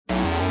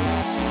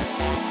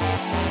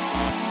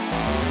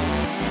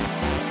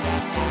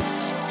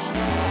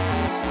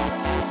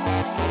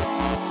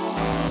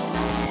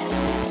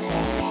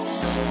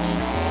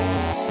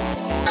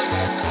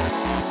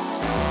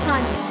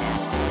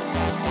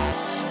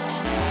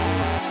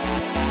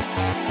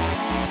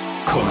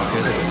この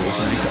程度じゃどうし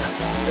ないか。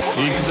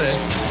行くぜ。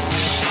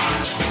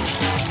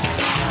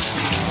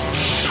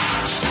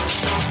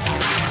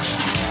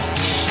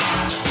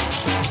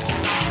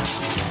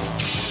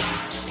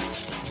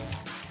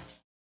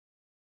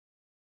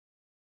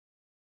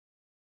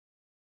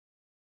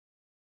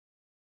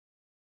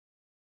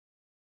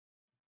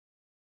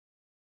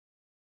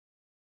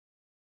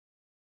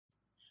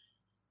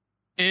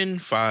In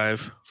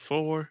 5,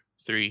 4,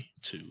 3,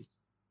 2,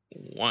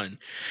 1.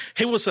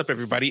 Hey, what's up,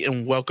 everybody,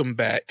 and welcome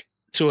back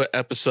to an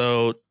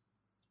episode.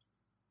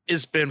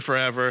 It's been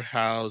forever.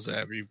 How's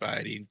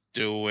everybody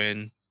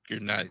doing?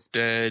 You're not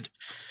dead,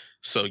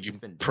 so you're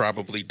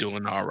probably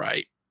doing all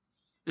right.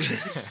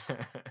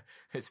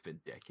 It's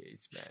been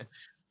decades, man.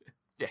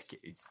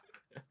 Decades.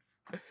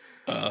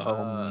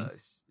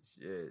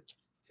 Shit.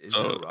 It's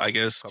so been rough I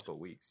guess a couple of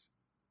weeks.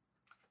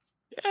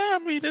 Yeah, I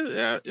mean,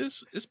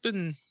 it's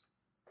been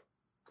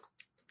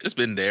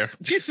there.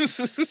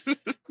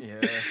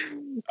 Yeah.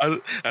 I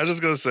was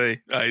just gonna say,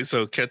 all right,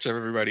 so catch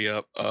everybody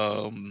up.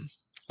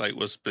 Like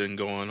what's been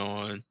going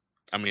on.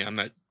 I mean, I'm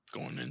not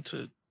going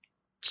into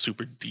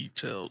super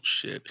detailed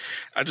shit.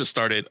 I just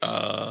started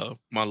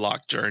my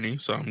lock journey,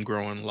 so I'm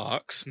growing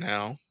locks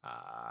now.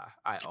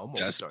 I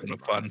almost That's started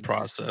been a fun mine.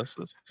 process.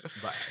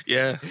 By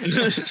Yeah.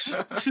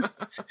 accident.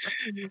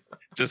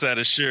 Just out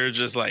of sheer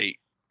just like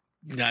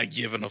not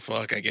giving a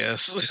fuck, I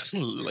guess.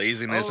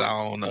 Laziness, I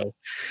don't know.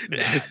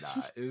 Nah.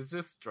 It was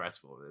just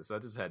stressful. I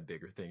just had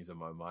bigger things in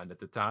my mind at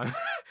the time.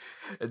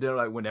 And then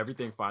like when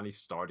everything finally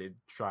started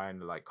trying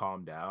to like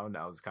calm down,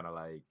 I was kind of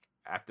like,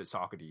 after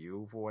talking to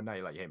you for one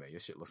night, like, hey man, your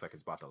shit looks like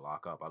it's about to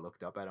lock up. I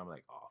looked up at it, I'm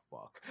like, oh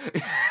fuck.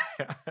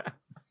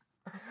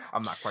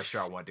 I'm not quite sure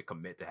I wanted to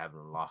commit to having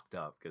them locked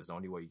up, because the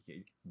only way you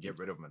can get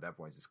rid of them at that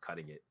point is just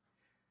cutting it.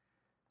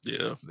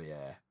 Yeah. But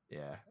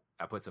yeah.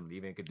 I put some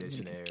leave-in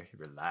conditioner,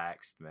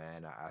 relaxed,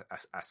 man. I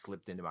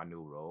slipped into my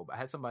new robe. I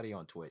had somebody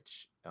on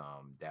Twitch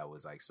that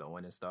was like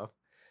sewing and stuff.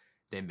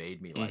 They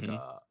made me like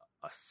a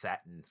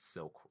satin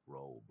silk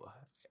robe,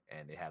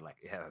 and it has like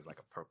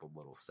a purple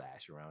little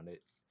sash around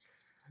it.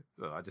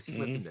 So I just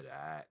slipped into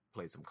that,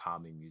 played some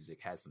calming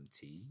music, had some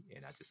tea,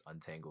 and I just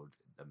untangled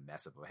the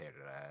mess of a hair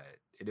that I had.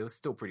 And it was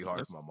still pretty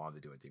hard for my mom to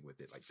do anything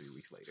with it like 3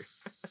 weeks later.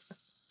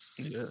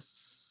 Yeah.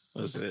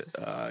 What was it?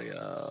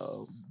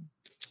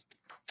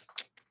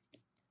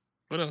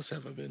 What else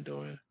have I been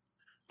doing?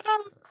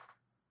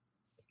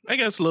 I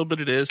guess a little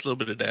bit of this, a little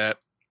bit of that.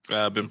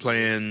 I've been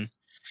playing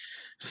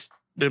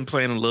a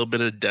little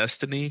bit of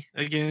Destiny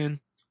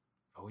again.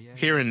 Oh yeah.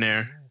 Here and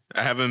there.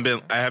 I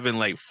haven't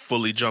like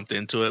fully jumped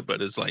into it,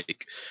 but it's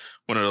like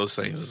one of those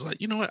things. It's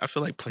like, you know what? I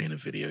feel like playing a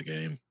video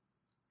game.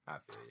 I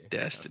feel you.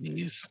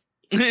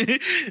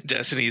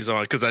 Destiny's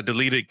on, because I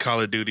deleted Call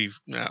of Duty.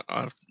 You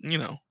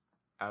know,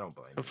 I don't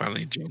blame you. I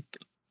finally jumped.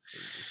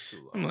 It's too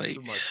long. I'm like,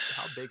 too much.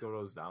 How big are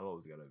those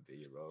downloads gonna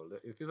be, bro?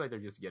 It feels like they're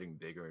just getting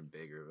bigger and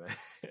bigger, man.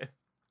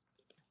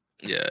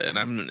 Yeah, and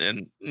I'm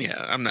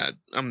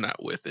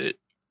not with it.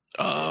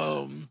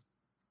 And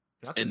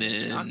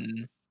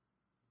then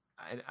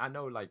I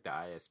know like the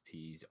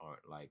ISPs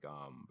aren't like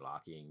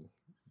blocking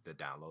the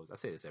downloads. I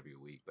say this every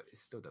week, but it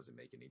still doesn't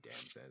make any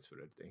damn sense for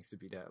the things to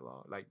be that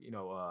long. Like,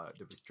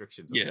 the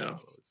restrictions of the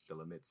downloads, the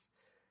limits,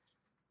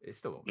 it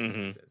still won't make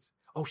any sense.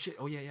 Oh shit!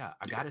 Oh yeah.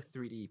 I got a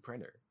 3D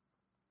printer,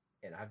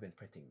 and I've been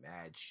printing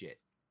mad shit.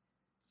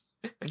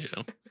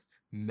 Yeah.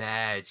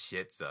 Mad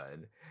shit,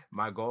 son.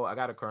 My goal, I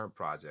got a current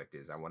project,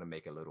 is I want to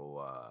make a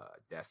little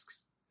desk,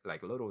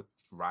 like a little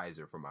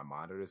riser for my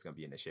monitor. It's gonna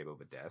be in the shape of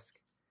a desk,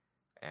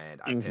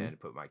 and I plan to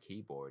put my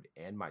keyboard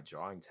and my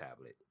drawing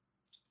tablet.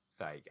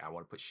 Like, I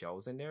want to put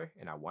shelves in there,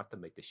 and I want to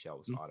make the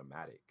shelves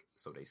automatic,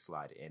 so they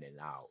slide in and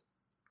out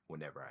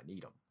whenever I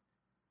need them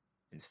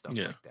and stuff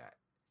like that.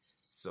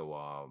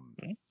 So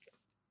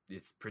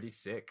it's pretty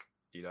sick.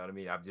 You know what I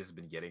mean? I've just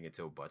been getting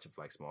into a bunch of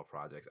like small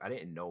projects. I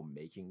didn't know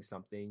making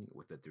something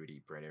with a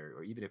 3D printer,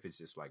 or even if it's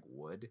just like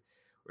wood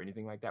or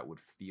anything like that,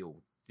 would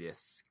feel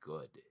this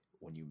good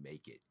when you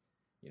make it.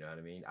 You know what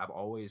I mean? I've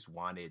always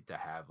wanted to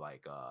have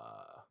like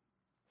a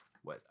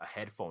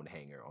headphone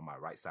hanger on my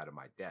right side of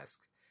my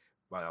desk,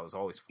 but I was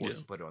always forced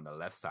to put it on the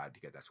left side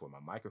because that's where my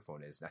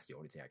microphone is. That's the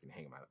only thing I can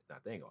hang my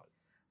thing on.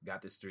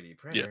 Got this 3D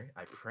printer.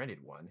 I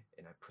printed one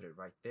and I put it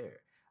right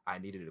there. I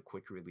needed a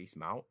quick release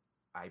mount.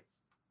 I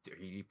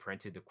 3D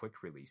printed the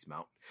quick release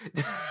mount.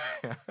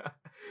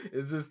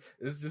 It's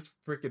just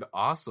freaking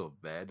awesome,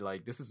 man.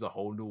 Like, this is a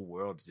whole new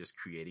world, just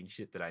creating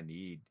shit that I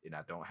need, and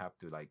I don't have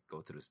to like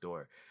go to the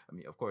store. I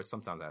mean, of course,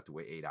 sometimes I have to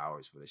wait 8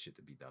 hours for the shit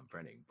to be done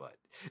printing, but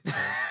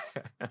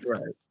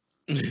right.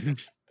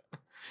 it's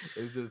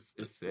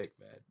sick,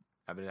 man.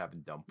 I've been having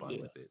dumb fun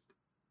with it.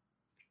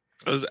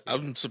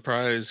 I'm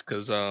surprised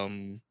because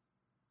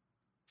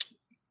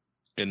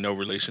in no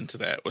relation to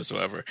that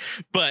whatsoever,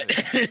 but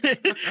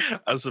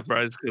I'm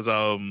surprised because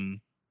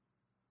I'm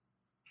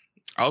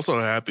also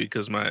happy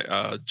because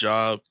my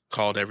job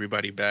called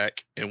everybody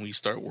back and we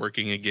start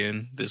working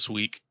again this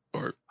week.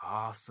 Or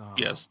awesome.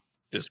 Yes,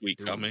 this week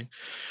coming.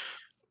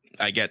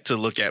 I get to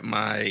look at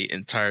my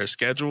entire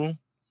schedule.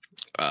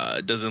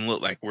 It doesn't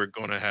look like we're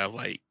gonna have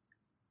like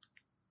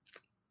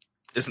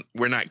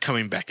we're not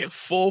coming back at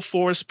full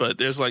force, but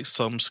there's like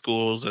some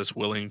schools that's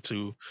willing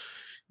to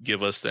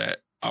give us that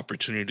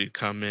opportunity to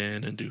come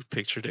in and do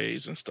picture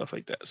days and stuff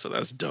like that. So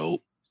that's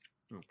dope.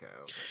 Okay.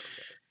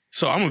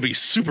 So I'm gonna be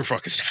super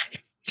fucking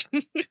sad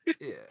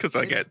Yeah, because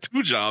I got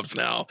 2 jobs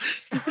now.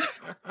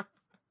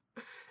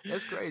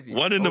 That's crazy.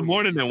 One in the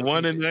morning you and still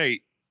one keep at it?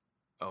 night.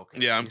 Okay.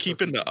 Yeah, I'm You still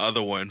keeping keep the it?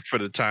 other one for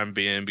the time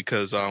being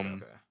because Okay.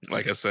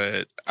 like I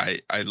said,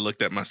 I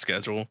looked at my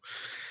schedule.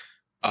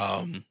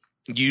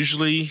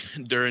 Usually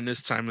during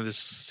this time of this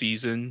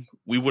season,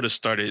 we would have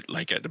started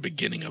like at the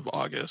beginning of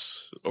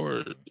August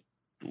or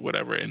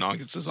whatever, and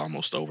August is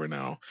almost over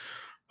now.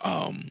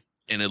 And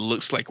it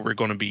looks like we're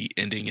going to be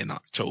ending in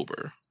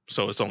October.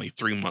 So it's only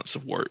 3 months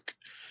of work.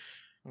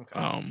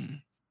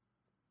 Okay.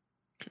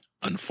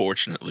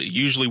 Unfortunately,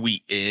 usually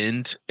we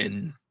end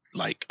in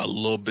like a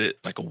little bit,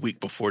 like a week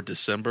before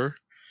December.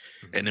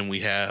 Mhm. And then we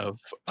have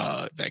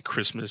that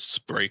Christmas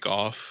break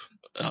off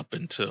up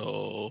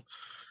until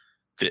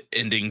the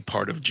ending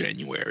part of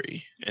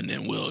January. And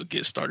then we'll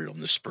get started on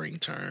the spring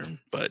term.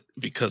 But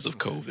because of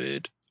Okay.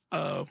 COVID,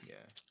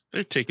 Yeah.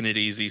 they're taking it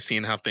easy,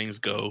 seeing how things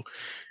go.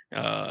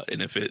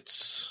 And if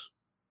it's,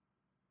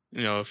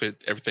 if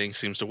everything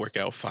seems to work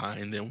out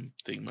fine, then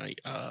they might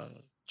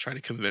try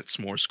to convince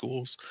more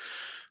schools.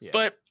 Yeah.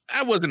 But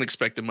I wasn't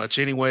expecting much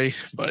anyway.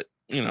 But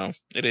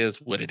it is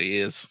what it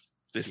is.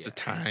 It's the Yeah.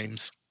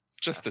 times,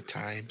 just the I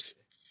feel times.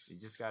 You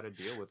just got to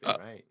deal with it, Uh,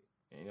 right?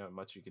 Ain't not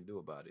much you can do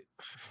about it.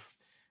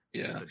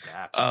 yeah. Just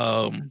adapt.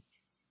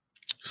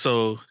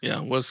 So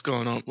yeah, what's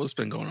going on? What's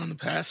been going on the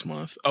past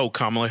month? Oh,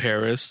 Kamala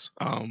Harris.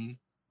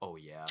 Oh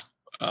yeah.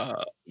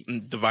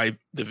 The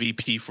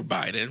VP for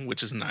Biden,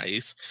 which is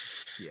nice.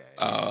 Yeah.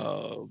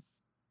 Uh,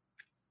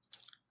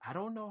 I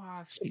don't know how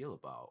I feel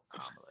about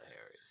Kamala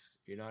Harris.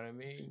 You know what I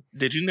mean?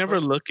 did you never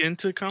look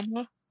into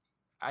Kamala?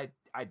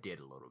 I did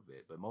a little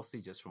bit, but mostly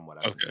just from what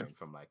I've been hearing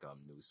from like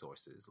news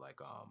sources, like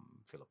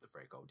Philip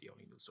DeFranco, the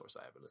only news source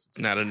I ever listened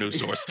to. Not a news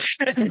source.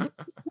 I count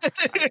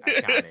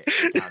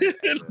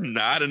it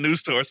Not a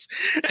news source.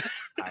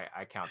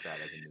 I count that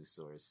as a news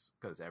source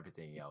because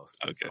everything else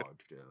is hard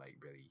to like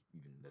really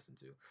even listen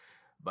to.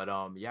 But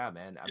yeah,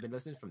 man, I've been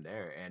listening from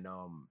there, and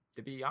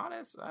to be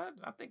honest,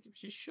 I think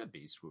she should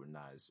be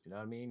scrutinized. You know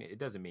what I mean? It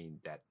doesn't mean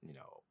that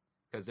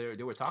because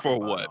they were talking For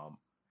about what?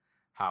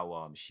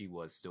 How she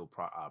was still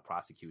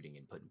prosecuting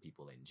and putting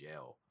people in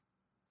jail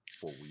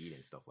for weed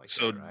and stuff like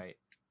that, right?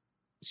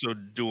 So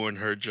doing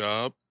her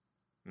job.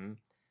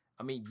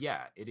 I mean,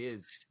 yeah, it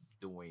is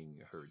doing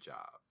her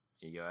job.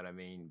 You know what I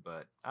mean?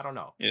 But I don't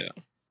know. Yeah,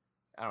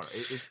 I don't know.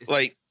 It's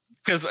like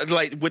because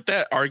like with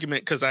that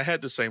argument, because I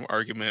had the same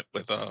argument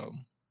with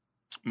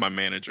my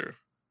manager,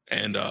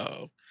 and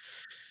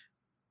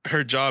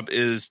her job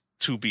is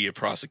to be a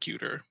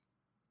prosecutor.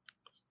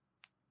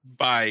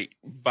 By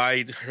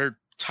her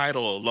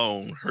title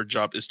alone, her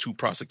job is to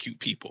prosecute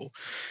people,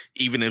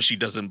 even if she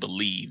doesn't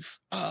believe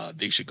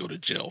they should go to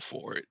jail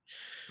for it.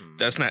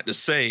 That's not to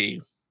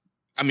say,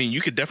 I mean, you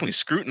could definitely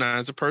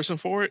scrutinize a person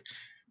for it,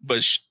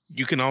 but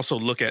you can also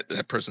look at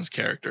that person's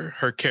character.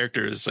 Her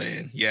character is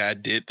saying, yeah, I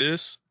did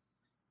this.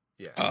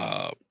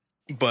 Yeah.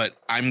 But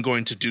I'm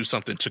going to do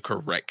something to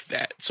correct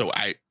that. So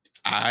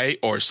I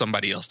or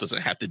somebody else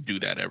doesn't have to do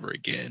that ever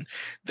again.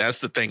 That's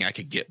the thing I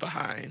could get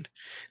behind.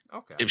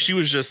 Okay. If she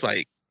was just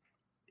like,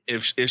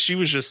 if she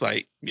was just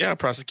like, yeah, I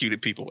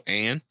prosecuted people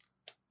and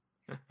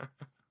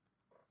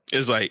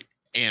it's like,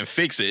 and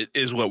fix it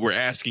is what we're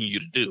asking you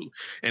to do.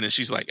 And then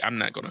she's like, I'm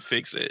not going to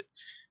fix it.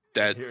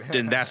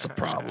 Then that's a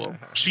problem.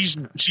 She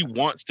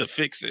wants to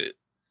fix it.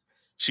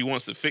 She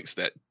wants to fix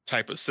that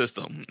type of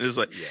system. It's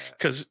like,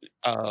 because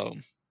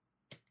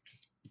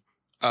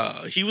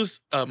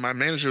my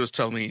manager was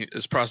telling me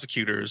as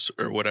prosecutors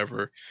or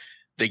whatever,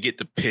 they get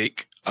to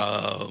pick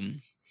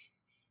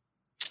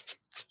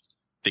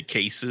the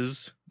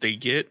cases they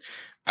get.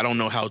 I don't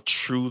know how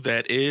true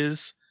that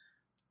is.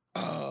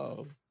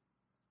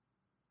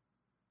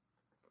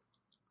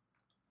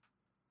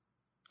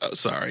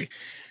 Sorry.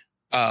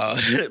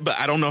 But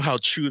I don't know how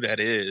true that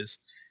is.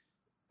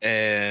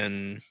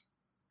 And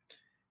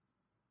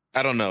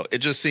I don't know. It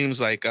just seems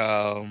like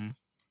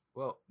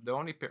well, the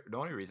only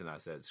reason I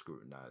said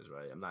scrutinize,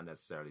 right? I'm not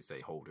necessarily say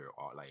hold her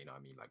or like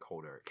like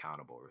hold her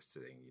accountable or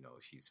saying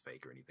she's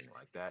fake or anything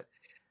like that.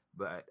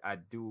 But I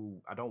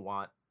don't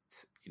want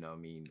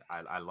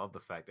I love the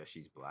fact that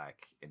she's black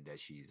and that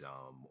she's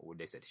what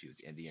they said she was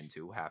Indian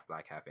too, half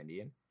black, half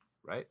Indian,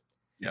 right?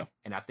 Yeah.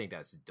 And I think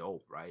that's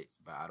dope, right?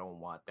 But I don't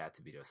want that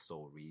to be the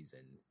sole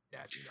reason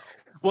that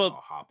I'll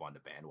hop on the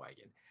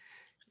bandwagon.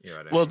 You know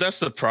what I mean? That's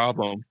the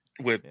problem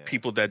with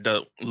people that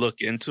don't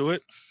look into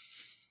it.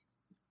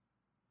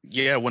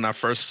 Yeah, when I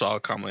first saw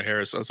Kamala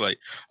Harris, I was like,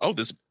 oh,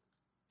 this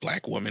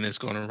black woman is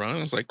going to run. I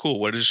was like, cool,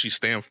 what does she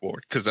stand for?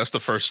 Because that's the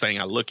first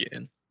thing I look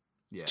in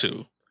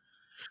to.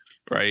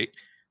 Right.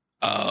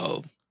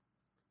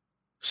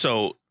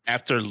 So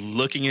after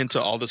looking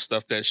into all the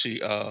stuff that she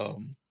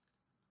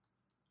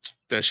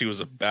was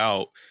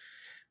about,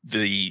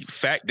 the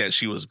fact that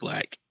she was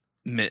black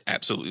meant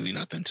absolutely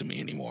nothing to me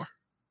anymore.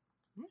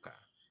 Okay.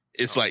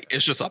 it's like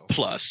it's just a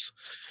plus.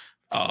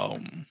 Yeah.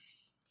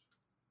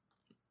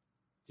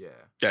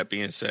 That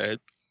being said,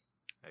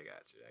 I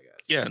got you.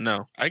 yeah,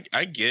 no,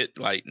 I get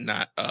like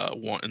not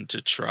wanting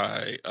to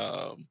try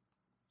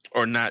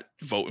or not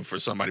voting for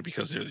somebody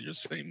because they're your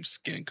same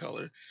skin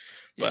color.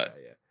 But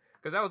yeah.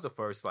 Because that was the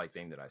first like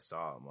thing that I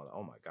saw. I'm like,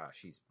 oh my gosh,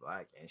 she's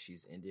black and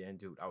she's Indian,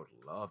 dude. I would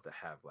love to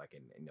have like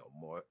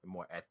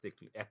more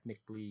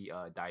ethnically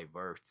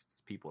diverse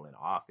people in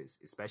office,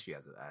 especially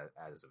as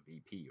a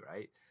VP,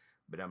 right?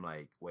 But I'm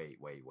like, wait.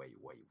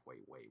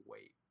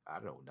 I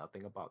know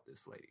nothing about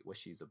this lady. What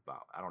she's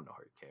about. I don't know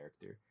her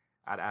character.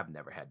 I've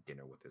never had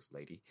dinner with this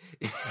lady.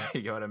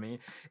 You know what I mean?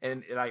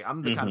 And like,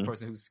 I'm the kind of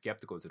person who's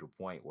skeptical to the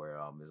point where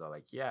is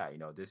like, yeah,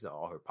 this is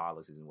all her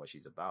policies and what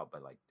she's about.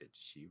 But like, did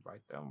she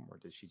write them, or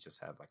did she just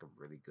have like a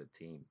really good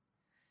team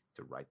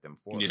to write them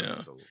for her?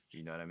 So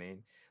you know what I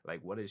mean?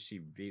 Like, what is she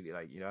really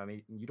like? You know what I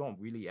mean? You don't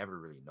really ever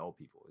really know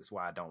people. That's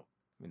why I don't,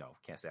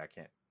 can't say I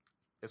can't.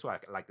 That's why I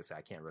like to say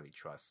I can't really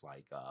trust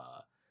like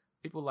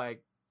people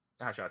like,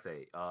 how should I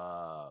say,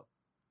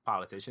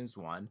 politicians,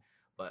 one.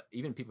 But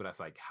even people that's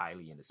like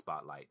highly in the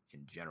spotlight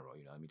in general,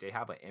 I mean, they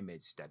have an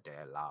image that they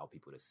allow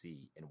people to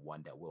see, and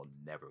one that we're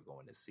never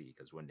going to see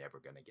because we're never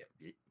going to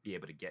be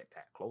able to get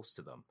that close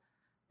to them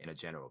in a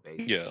general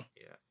basis. Yeah.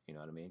 You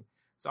know what I mean?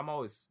 So I'm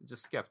always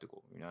just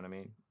skeptical. You know what I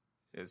mean?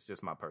 It's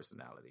just my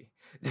personality.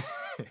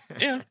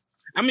 Yeah.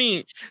 I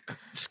mean,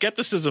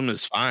 skepticism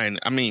is fine.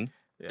 I mean,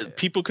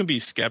 people can be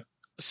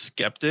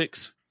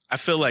skeptics. I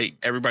feel like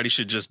everybody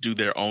should just do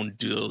their own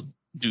due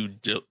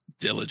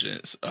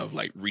diligence of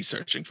like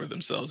researching for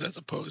themselves as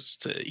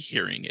opposed to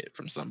hearing it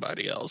from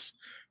somebody else,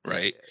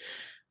 right?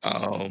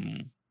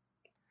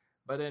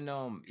 But then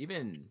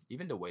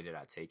even the way that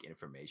I take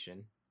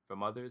information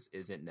from others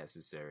isn't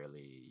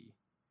necessarily,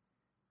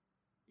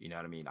 you know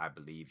what I mean, I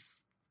believe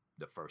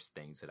the first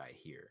things that I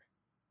hear.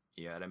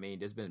 You know what I mean?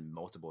 There's been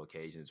multiple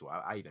occasions where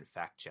I even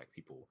fact check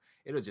people.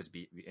 It'll just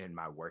be in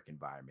my work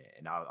environment,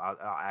 and I'll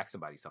ask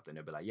somebody something.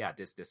 They'll be like, "Yeah,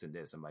 this, and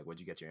this." I'm like, "Where'd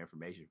you get your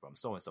information from?"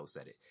 So and so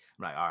said it.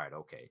 I'm like, "All right,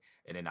 okay."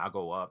 And then I'll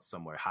go up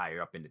somewhere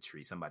higher up in the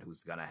tree, somebody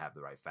who's gonna have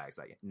the right facts.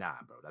 Like, nah,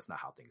 bro, that's not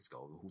how things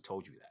go. Who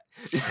told you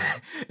that?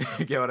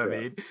 You get what I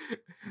mean?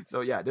 So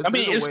yeah, there's a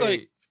way.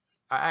 Like,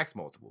 I ask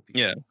multiple people.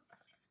 Yeah,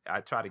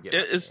 I try to get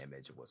like, an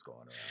image of what's going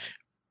on.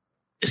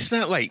 It's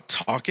not like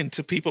talking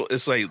to people.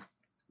 It's like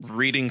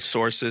reading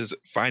sources,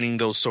 finding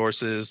those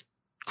sources,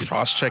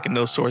 cross-checking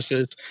those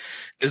sources.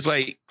 It's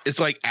like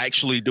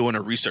actually doing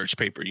a research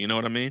paper. You know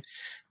what I mean?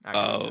 I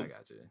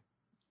got you.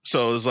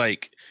 So it's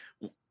like,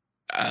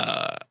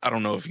 I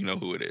don't know if you know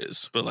who it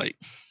is, but like,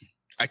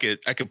 I could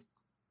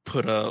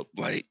put up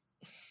like,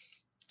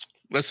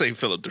 let's say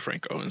Philip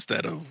DeFranco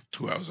instead of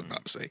who I was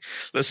about to say.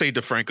 Let's say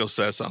DeFranco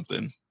says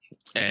something,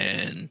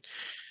 and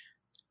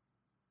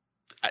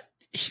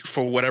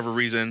for whatever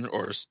reason,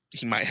 or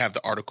he might have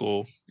the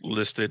article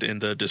listed in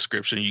the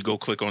description. You go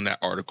click on that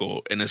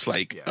article, and it's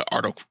like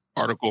an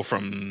article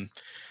from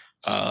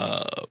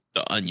the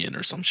Onion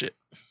or some shit.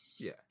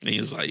 Yeah, and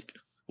he's like,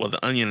 "Well,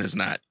 the Onion is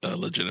not a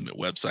legitimate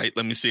website.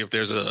 Let me see if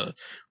there's a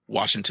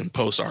Washington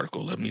Post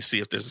article. Let me see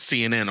if there's a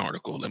CNN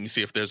article. Let me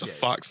see if there's a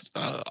Fox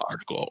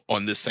article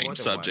on this same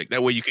subject."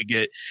 That way, you could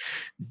get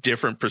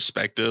different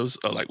perspectives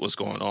of like what's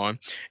going on.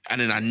 And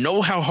then I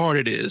know how hard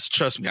it is.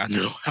 Trust me, I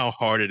know how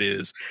hard it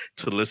is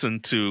to listen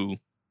to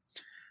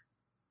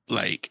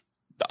like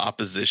the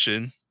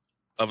opposition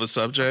of a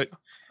subject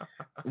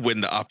when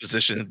the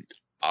opposition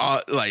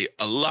like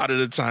a lot of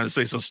the time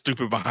say some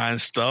stupid behind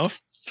stuff.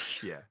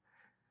 Yeah.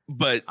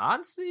 But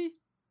honestly,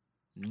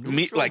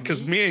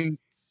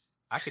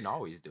 I can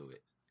always do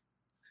it.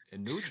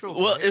 And neutral.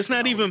 Well, it's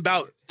not even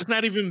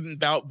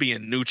about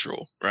being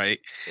neutral, right?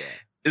 Yeah.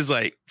 It's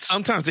like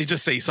sometimes they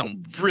just say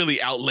some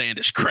really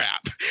outlandish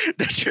crap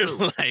that you're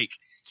like,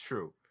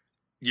 true.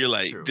 You're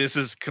like, this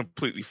is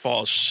completely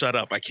false. Shut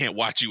up! I can't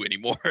watch you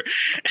anymore.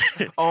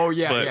 Oh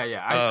yeah,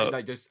 yeah.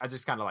 I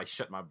just kind of like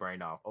shut my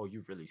brain off. Oh,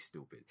 you're really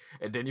stupid,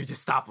 and then you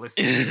just stop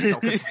listening. You just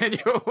don't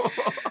continue.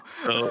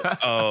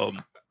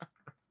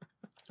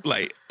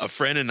 Like a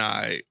friend and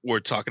I were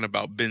talking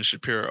about Ben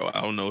Shapiro.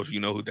 I don't know if you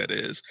know who that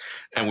is,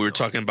 and we were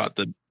talking about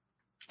the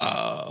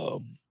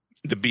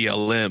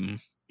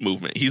BLM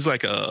movement. He's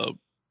like a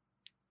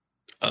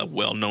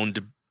well-known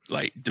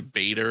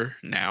debater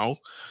now.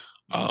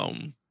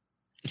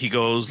 He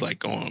goes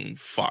like on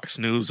Fox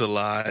News a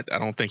lot. I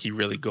don't think he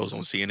really goes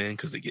on CNN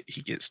because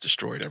he gets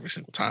destroyed every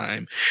single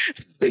time.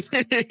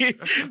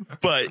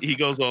 But he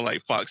goes on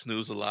like Fox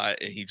News a lot,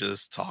 and he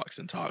just talks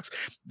and talks.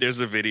 There's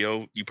a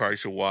video you probably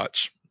should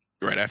watch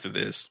right after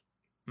this,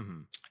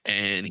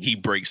 and he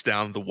breaks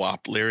down the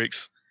WAP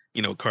lyrics.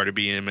 You know, Cardi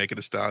B and Megan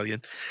Thee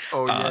Stallion.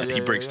 He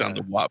breaks down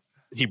the WAP.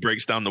 He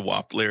breaks down the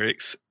WAP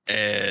lyrics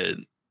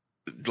and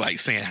like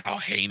saying how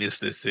heinous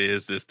this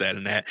is, this, that,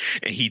 and that.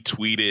 And he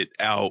tweeted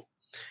out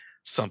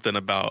something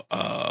about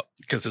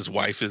because his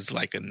wife is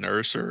like a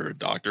nurse or a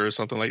doctor or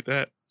something like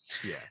that.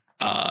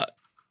 Yeah.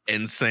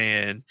 And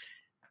saying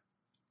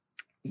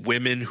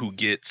women who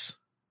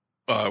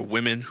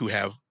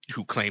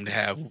claim to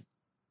have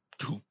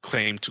who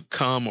claim to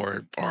come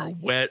or are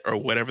wet or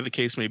whatever the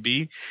case may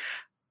be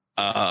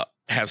have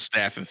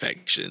staph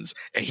infections.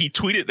 And he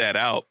tweeted that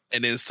out,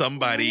 and then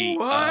somebody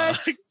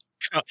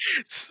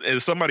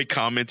and somebody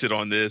commented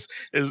on this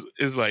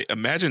is like,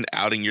 imagine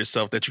outing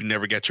yourself that you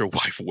never got your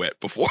wife wet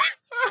before.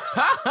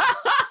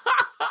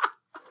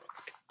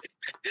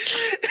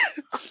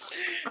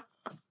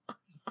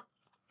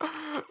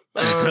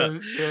 Oh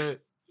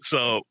shit.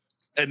 So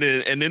and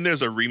then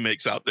there's a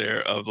remix out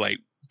there of like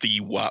the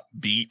WAP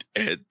beat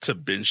to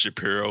Ben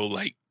Shapiro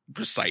like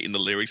reciting the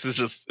lyrics.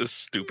 It's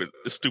stupid.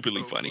 It's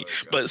stupidly funny.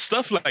 But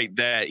stuff like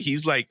that,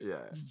 he's like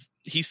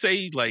he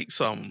say like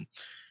some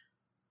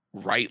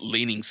right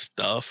leaning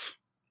stuff,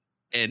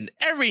 and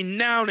every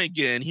now and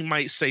again he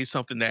might say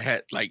something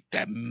that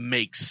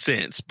makes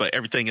sense, but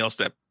everything else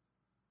that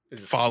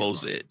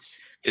follows it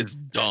is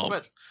dumb.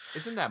 But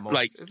isn't that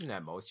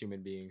most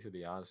human beings, to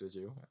be honest with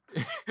you?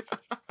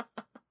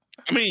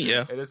 I mean,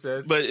 yeah, in a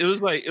sense. But it was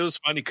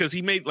funny because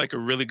he made like a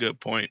really good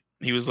point.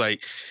 He was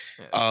like,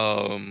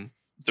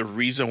 the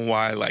reason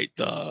why like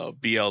the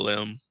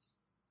BLM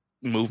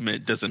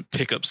movement doesn't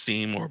pick up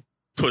steam or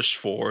push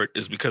forward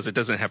is because it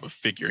doesn't have a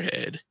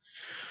figurehead.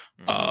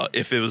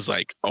 If it was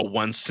like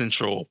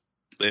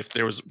if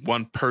there was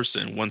one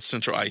person, one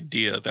central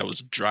idea that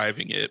was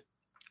driving it,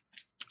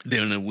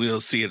 then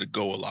we'll see it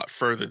go a lot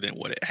further than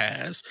what it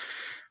has.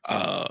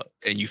 And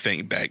you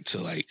think back to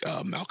like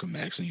Malcolm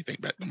X, and you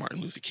think back to Martin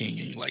Luther King,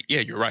 and you're like,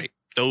 yeah, you're right.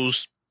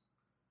 Those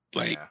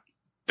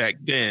back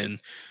then,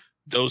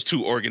 those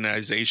two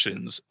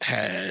organizations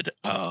had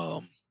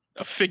a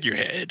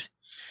figurehead,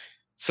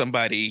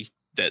 somebody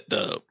that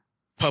the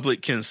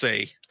public can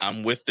say,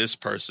 I'm with this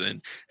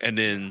person, and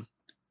then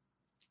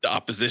the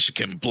opposition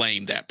can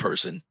blame that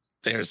person.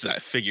 There's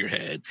that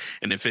figurehead.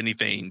 And if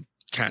anything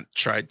kind of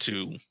tried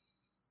to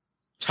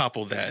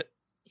topple that,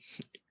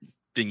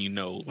 then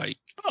like,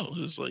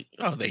 it's like,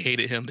 they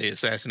hated him, they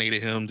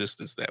assassinated him, this,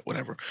 that,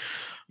 whatever.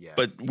 Yeah.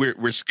 But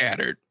we're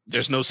scattered.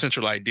 There's no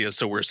central idea,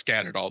 so we're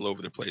scattered all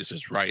over the place.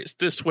 There's riots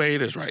this way,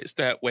 there's riots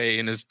that way,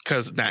 and it's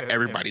because not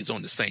everybody's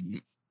on the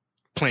same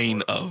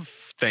plane of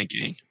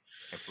thinking.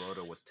 And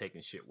Florida was taking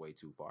shit way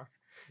too far.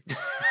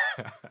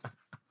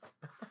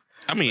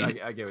 I mean,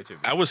 I get what you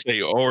mean. I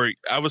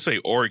would say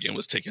Oregon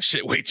was taking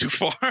shit way too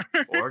far.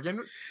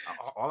 Oregon?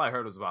 All I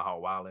heard was about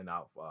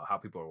how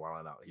people are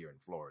wilding out here in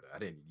Florida. I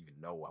didn't even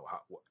know what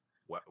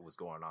was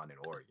going on in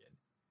Oregon.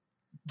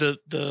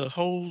 The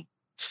whole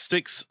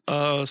 6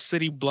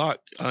 city block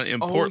in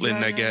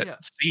Portland that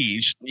got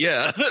sieged.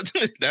 Yeah,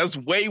 that's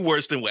way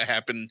worse than what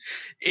happened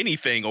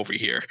anything over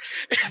here.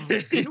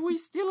 Didn't we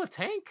steal a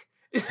tank?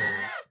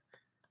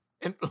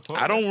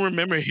 I don't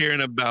remember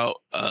hearing about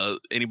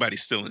anybody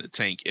stealing a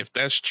tank. If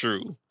that's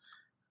true,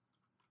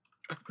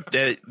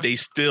 that they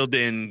still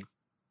didn't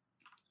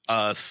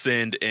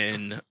send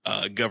in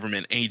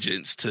government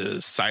agents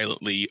to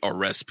silently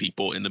arrest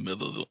people in the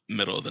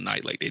middle of the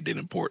night like they did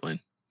in Portland.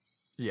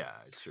 Yeah,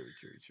 true.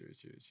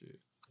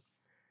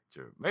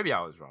 Maybe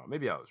I was wrong.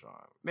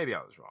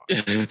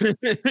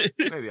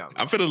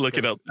 I'm gonna look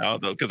it up now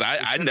though, because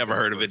I never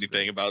heard of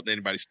anything about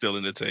anybody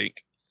stealing a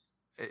tank.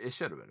 It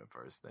should have been the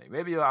first thing.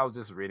 Maybe I was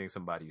just reading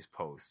somebody's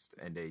post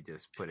and they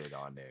just put it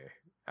on there.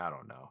 I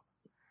don't know.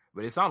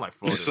 But it sounded like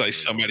Florida. It's like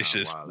somebody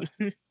just...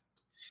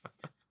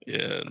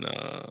 Yeah,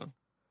 no.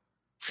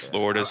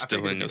 Florida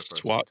stealing a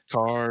SWAT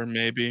car,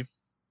 maybe.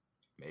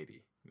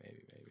 Maybe.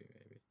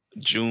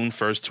 June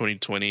 1st,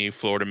 2020,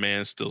 Florida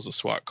man steals a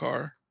SWAT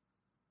car.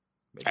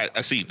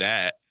 I see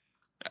that.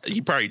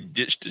 He probably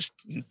ditched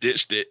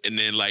it and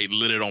then like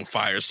lit it on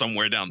fire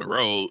somewhere down the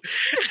road.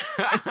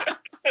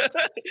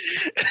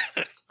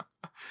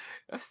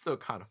 That's still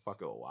kind of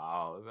fucking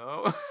wild,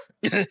 though.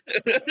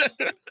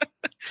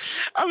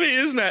 I mean,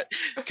 it's not,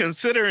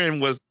 considering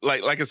was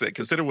like I said,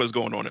 consider what's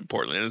going on in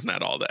Portland. It's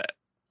not all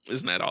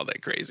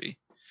that crazy.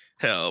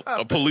 Hell,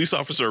 a police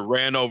officer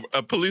ran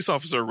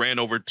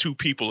over 2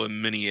 people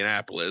in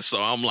Minneapolis.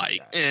 So I'm like,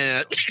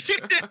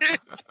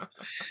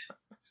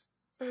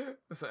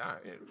 So,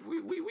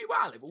 we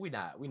wild, but we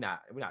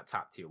not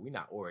top tier. We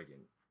not Oregon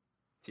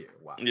tier.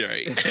 Wow. You're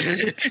right.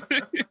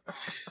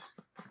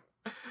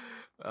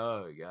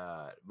 Oh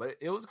god, but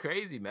it was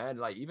crazy, man.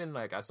 Like even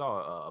like I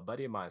saw a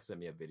buddy of mine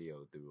sent me a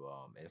video through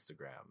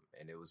Instagram,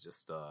 and it was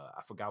just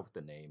I forgot what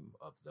the name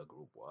of the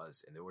group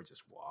was, and they were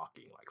just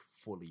walking like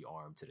fully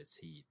armed to the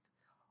teeth,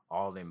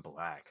 all in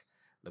black.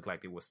 Looked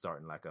like they were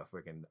starting like a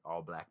freaking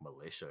all black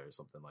militia or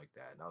something like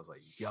that. And I was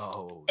like,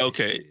 "Yo, this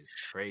shit is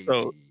crazy."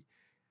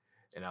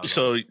 And I was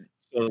so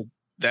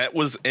that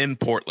was in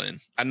Portland.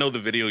 I know the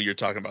video you're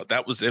talking about.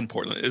 That was in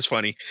Portland. It's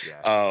funny.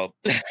 Yeah.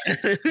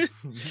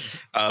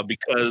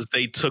 Because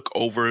they took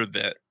over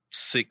that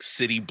 6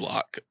 city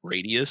block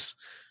radius.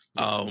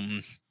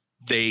 Whoever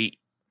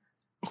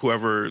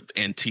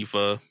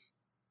Antifa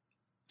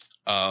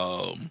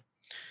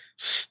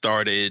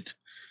started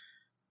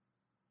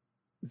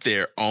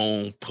their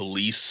own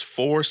police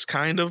force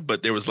kind of,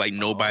 but there was like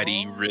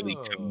nobody really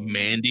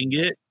commanding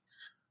it.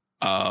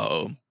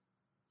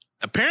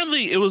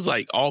 Apparently it was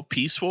like all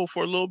peaceful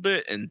for a little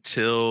bit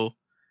until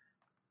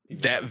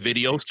that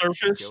video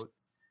surfaced.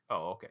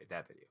 Oh, okay,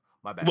 that video.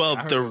 My bad. Well,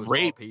 I heard the it was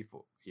rape. all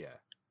people. Yeah.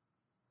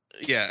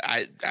 Yeah,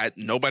 I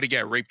nobody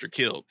got raped or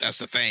killed. That's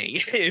the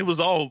thing. It was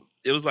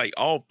like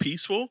all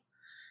peaceful.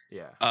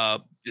 Yeah.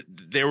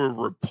 There were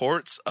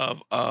reports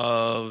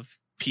of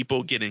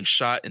people getting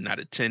shot and not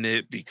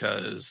attended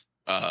because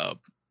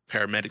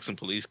paramedics and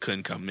police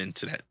couldn't come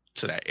into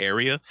that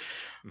area,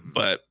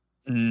 but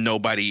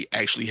nobody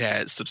actually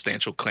had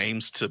substantial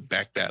claims to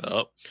back that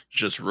up.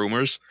 Just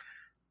rumors.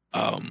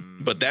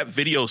 But that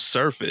video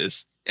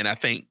surfaced, and I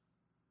think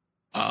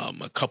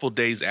a couple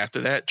days after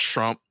that,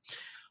 Trump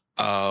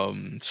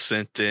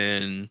sent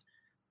in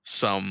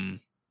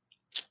some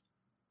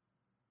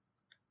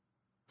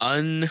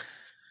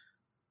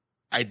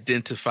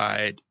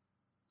unidentified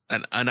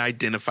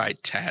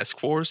task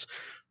force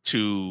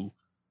to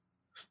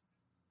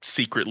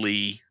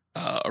secretly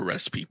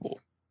arrest people.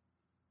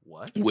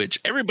 What?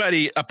 Which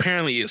everybody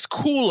apparently is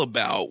cool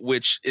about,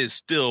 which is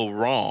still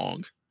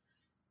wrong.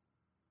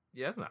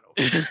 Yeah, that's not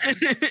okay.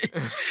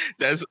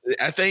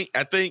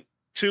 I think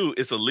too,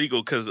 it's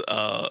illegal because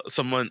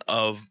someone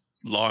of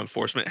law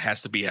enforcement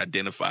has to be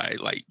identified.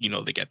 Like, you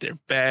know, they got their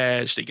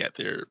badge, they got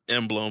their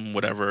emblem,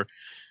 whatever,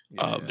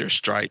 their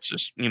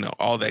stripes, you know,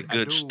 all that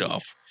good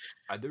stuff.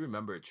 I do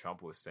remember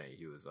Trump was saying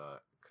he was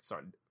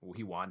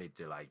he wanted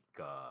to like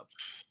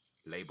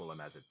label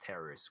them as a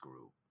terrorist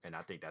group, and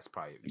I think that's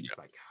probably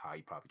like how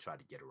he probably tried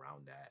to get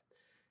around that.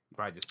 He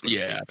probably just put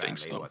I think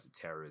label so. as a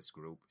terrorist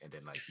group, and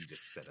then like he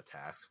just set a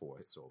task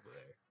force over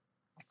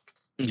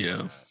there.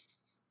 Yeah,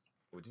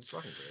 which is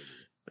fucking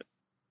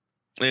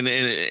and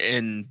crazy.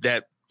 and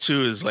that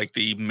too is like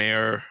the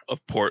mayor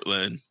of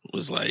Portland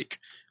was like,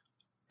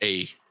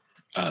 "Hey,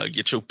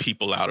 get your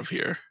people out of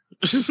here,"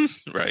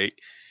 right?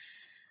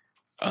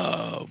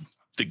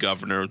 The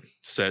governor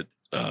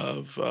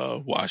of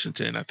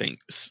Washington, I think,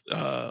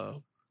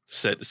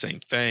 said the same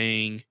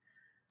thing,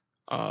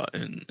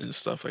 and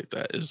stuff like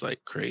that. Is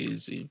like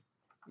crazy.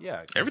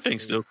 Yeah,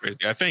 everything's still crazy.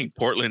 I think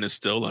Portland is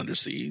still under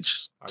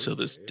siege to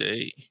this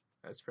day.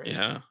 That's crazy.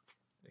 Yeah,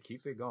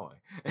 keep it going.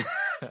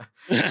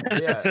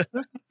 Yeah,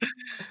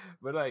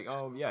 but like,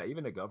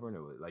 even the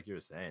governor was, like you were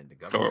saying, the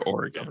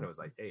governor was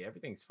like, "Hey,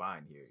 everything's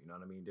fine here." You know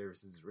what I mean?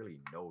 There's really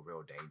no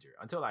real danger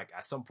until like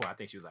at some point, I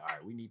think she was like, "All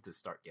right, we need to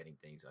start getting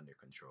things under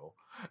control."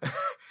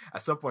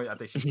 At some point, I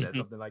think she said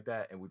something like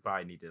that, and we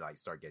probably need to like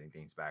start getting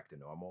things back to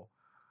normal.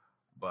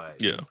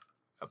 But yeah,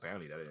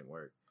 apparently that didn't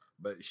work.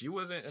 But she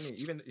wasn't. I mean,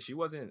 even she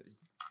wasn't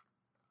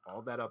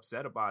all that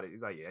upset about it.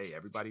 He's like, "Hey,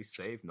 everybody's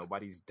safe.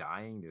 Nobody's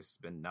dying. There's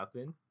been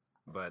nothing."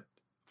 But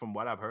from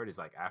what I've heard, is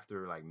like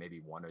after like maybe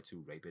 1 or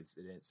 2 rape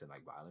incidents and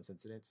like violence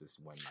incidents is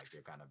when like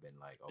they're kind of been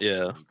like,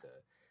 okay,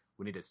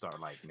 we need to start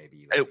like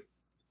maybe like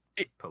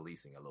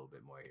policing a little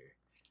bit more here.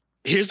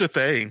 Here's the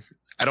thing.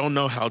 I don't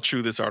know how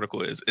true this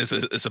article is.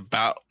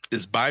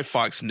 It's by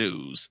Fox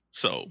News.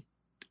 So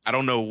I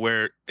don't know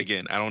where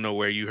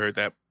you heard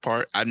that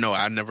part. I know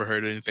I never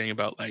heard anything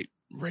about like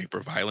rape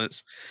or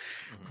violence,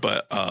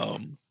 but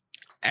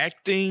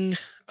acting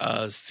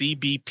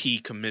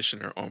CBP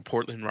commissioner on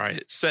Portland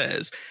riot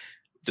says,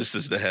 this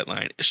is the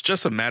headline, "It's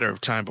just a matter of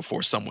time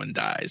before someone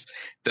dies."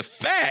 The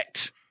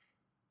fact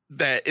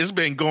that it's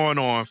been going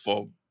on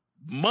for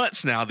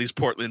months now, these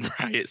Portland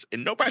riots,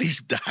 and nobody's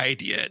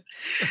died yet,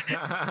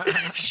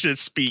 should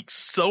speak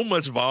so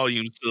much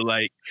volumes to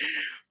like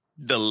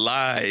the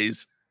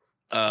lies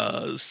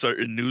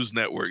certain news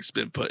networks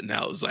been putting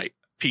out. It's like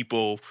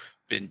people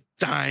been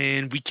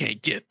dying, we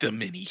can't get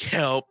them any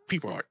help,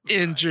 people are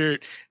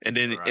injured, and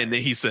then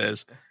he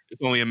says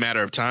it's only a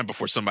matter of time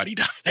before somebody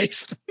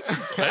dies.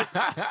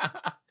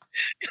 I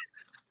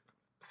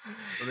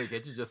mean,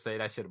 can't you just say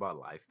that shit about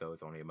life though?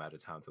 It's only a matter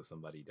of time till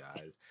somebody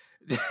dies.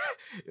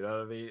 You know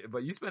what I mean?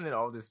 But you spend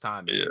all this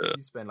time, you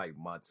spend like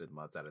months and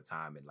months at a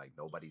time, and like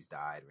nobody's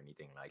died or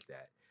anything like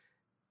that.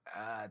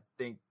 I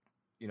think,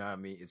 you know what I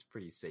mean, it's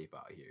pretty safe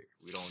out here.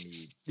 We don't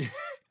need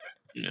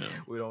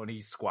we don't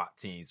need SWAT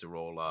teams to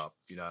roll up,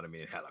 you know what I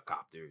mean,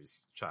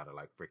 helicopters try to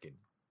like freaking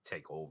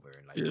take over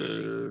and like get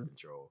things under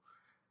control,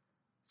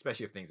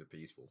 especially if things are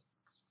peaceful.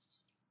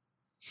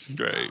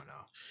 Right.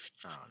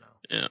 I don't know.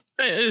 Yeah,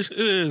 it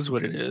is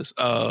what it is.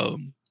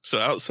 So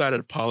outside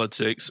of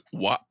politics,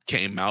 WAP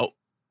came out.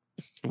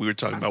 We were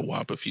talking about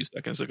WAP a few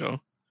seconds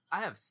ago.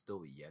 I have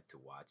still yet to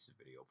watch the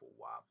video for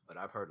WAP, but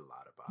I've heard a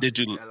lot about it.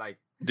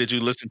 Did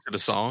you listen to the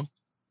song?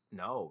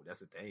 No,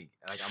 that's the thing.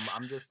 Like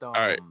I'm just all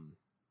right.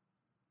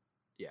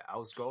 Yeah, I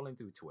was scrolling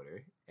through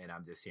Twitter and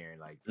I'm just hearing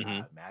like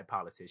mad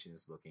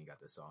politicians looking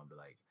at the song, but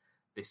like,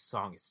 this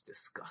song is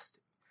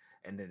disgusting.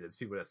 And then there's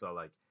people that saw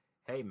like,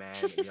 hey man,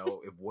 you know,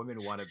 if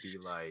women want to be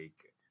like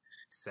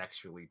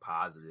sexually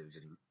positive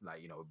and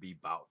like, you know, be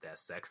about that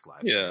sex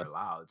life, they're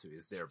allowed to.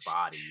 It's their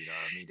body, you know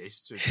what I mean? They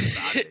should be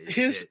proud of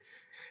their shit.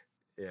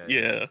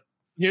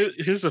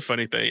 Here's the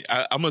funny thing.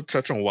 I'm gonna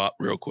touch on WAP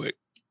real quick.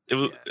 It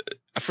was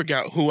I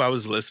forgot who I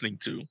was listening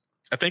to.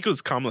 I think it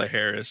was Kamala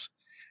Harris.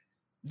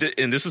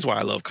 And this is why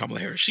I love Kamala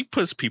Harris. She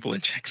puts people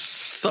in check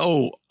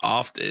so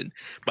often,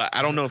 but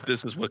I don't know if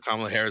this is what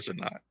Kamala Harris or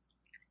not.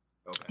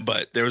 Okay.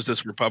 But there was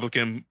this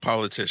Republican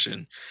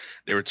politician.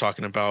 They were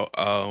talking about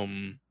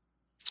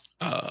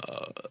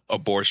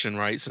abortion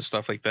rights and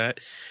stuff like that,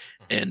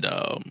 and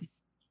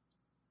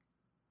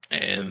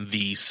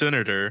the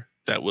senator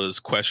that was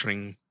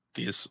questioning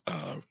this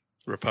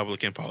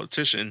Republican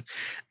politician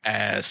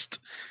asked,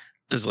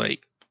 "Is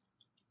like,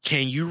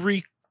 can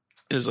you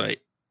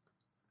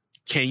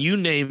can you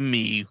name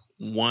me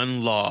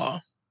one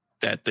law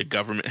that the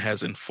government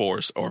has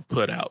enforced or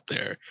put out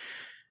there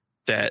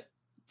that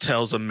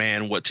tells a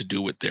man what to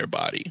do with their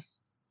body?"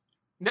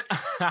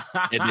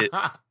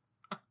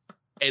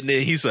 And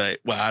then he's like,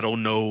 "Well, I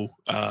don't know.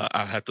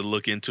 I have to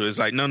look into it." It's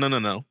like,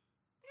 no.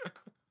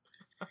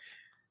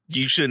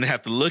 You shouldn't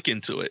have to look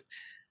into it.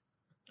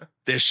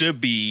 There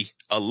should be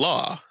a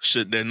law.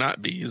 Should there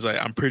not be? It's like,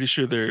 I'm pretty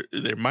sure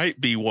there might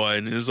be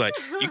one. It's like,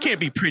 you can't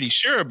be pretty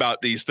sure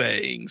about these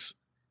things.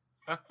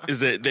 Is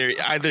that there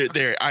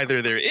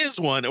either there is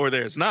one or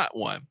there's not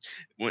one.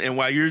 And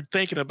while you're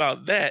thinking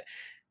about that,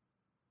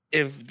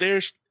 if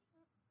there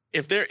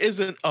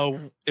isn't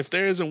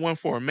one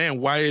for a man,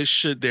 why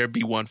should there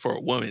be one for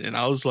a woman? And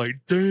I was like,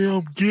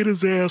 damn, get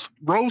his ass,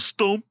 roast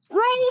him,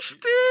 roast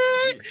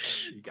it.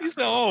 He's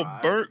all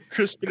burnt,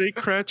 crispity,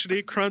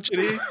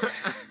 crunchity.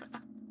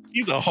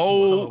 He's the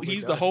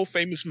whole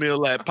famous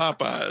meal at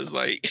Popeyes.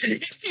 Like,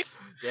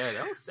 yeah,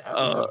 that was savage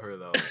of her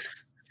though.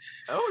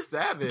 That was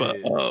savage. But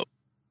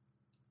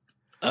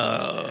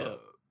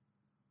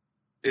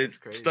it's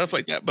crazy. Stuff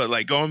like that. But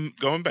like going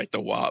back to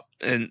WAP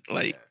and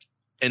like. Yeah.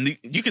 And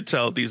you could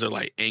tell these are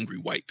like angry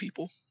white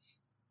people,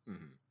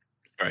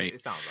 right?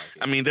 It sounds like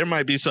it. I mean, there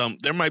might be some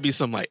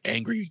like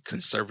angry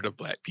conservative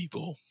black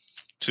people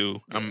too.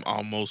 Yeah. I'm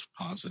almost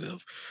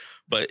positive,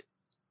 but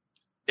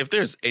if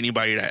there's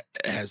anybody that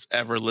has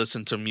ever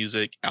listened to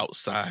music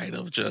outside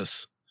of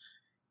just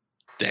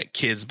that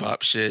Kids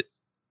Bop shit,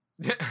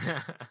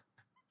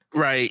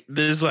 right?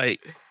 There's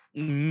like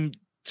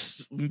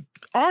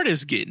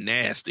artists get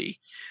nasty.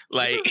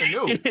 Like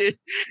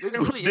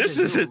this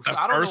isn't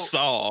the first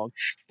song.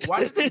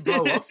 Why did this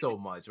blow up so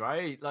much,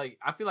 right? Like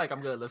I feel like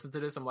I'm gonna listen to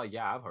this. I'm like,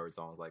 yeah, I've heard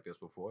songs like this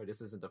before.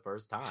 This isn't the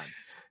first time.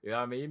 You know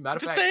what I mean?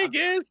 Matter of fact,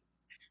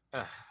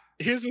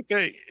 here's the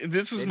thing.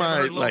 This is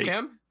my like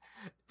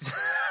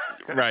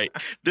right.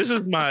 This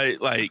is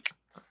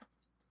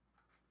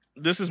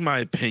my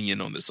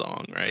opinion on the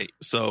song, right?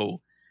 So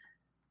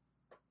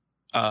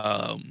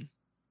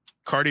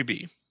Cardi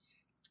B,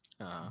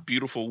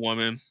 beautiful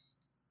woman.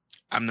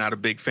 I'm not a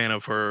big fan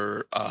of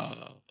her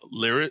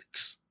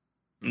lyrics,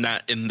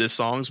 not in this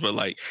songs, but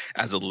like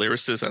as a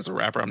lyricist, as a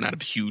rapper, I'm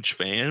not a huge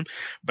fan,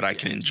 but I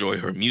can enjoy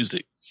her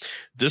music.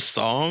 This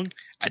song,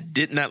 I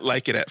did not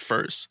like it at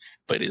first,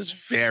 but it's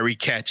very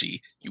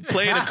catchy. You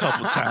play it a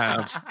couple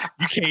times,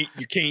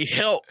 you can't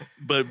help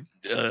but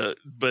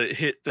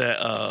hit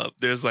that.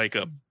 There's like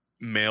a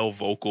male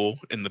vocal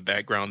in the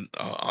background.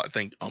 I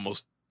think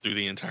almost through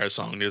the entire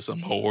song. There's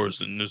some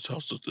whores in this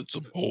house. There's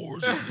some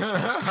whores in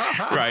this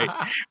house. Right?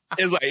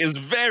 It's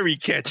very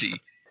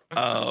catchy.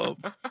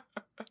 But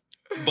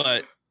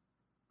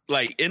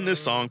like in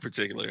this song in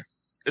particular,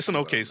 it's an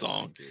okay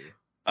song.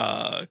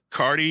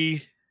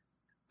 Cardi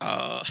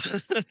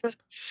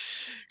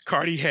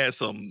had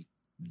some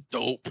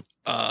dope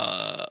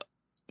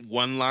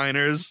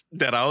one-liners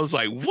that I was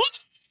like, what?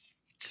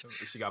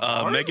 She got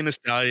bars? Megan Thee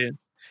Stallion.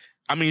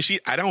 I mean,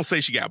 I don't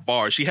say she got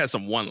bars. She had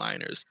some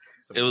one-liners.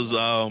 It was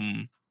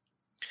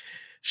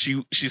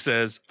she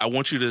says, I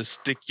want you to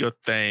stick your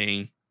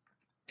thing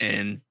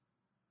and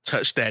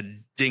touch that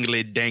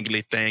dingly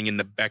dangly thing in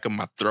the back of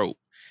my throat.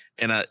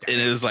 And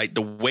it was like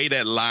the way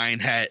that line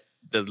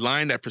the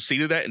line that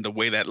preceded that and the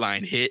way that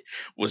line hit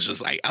was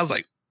just like, I was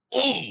like,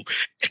 oh,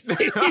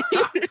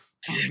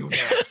 you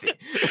nasty.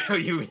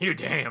 you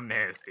damn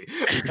nasty.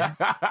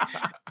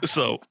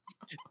 So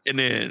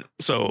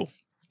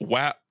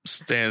WAP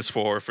stands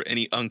for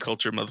any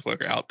uncultured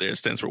motherfucker out there,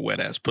 stands for wet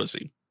ass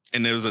pussy.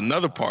 And there was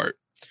another part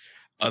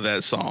of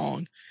that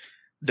song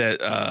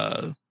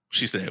that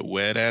she said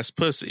wet ass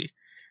pussy.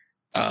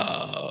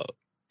 And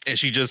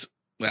she just,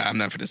 I'm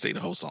not going to say the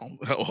whole song,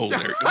 whole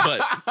lyric,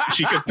 but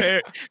she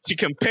compared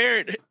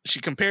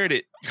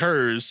it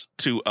hers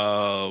to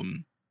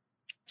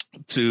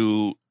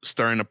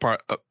stirring a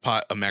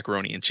pot of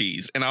macaroni and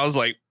cheese. And I was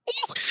like,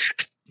 oh.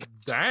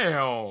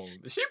 Damn,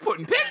 she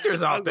putting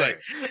pictures out there.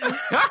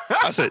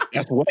 I said,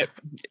 that's wet.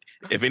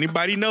 If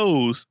anybody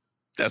knows,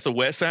 that's a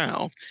wet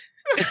sound.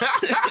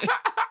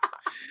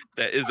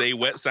 That is a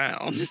wet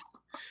sound.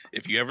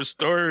 If you ever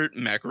stirred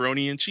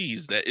macaroni and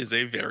cheese, that is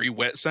a very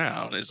wet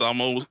sound. It's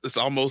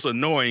almost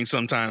annoying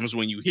sometimes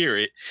when you hear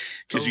it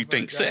because you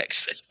think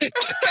sex. And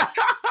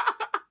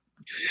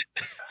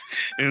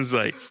it's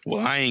like,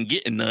 well, I ain't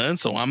getting none,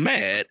 so I'm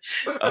mad.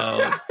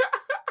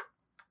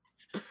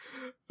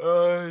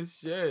 Oh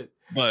shit!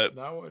 But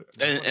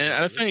and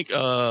I think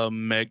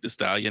Meg Thee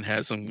Stallion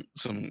has some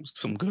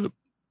good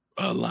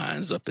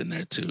lines up in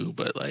there too.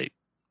 But like,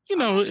 you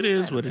know, it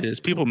is what it is.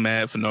 People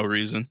mad for no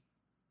reason.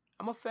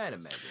 I'm a fan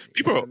of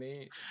Megan.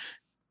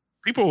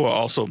 People were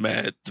also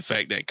mad at the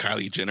fact that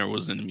Kylie Jenner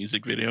was in the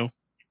music video.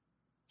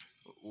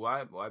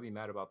 Why be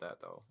mad about that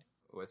though?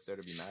 What's there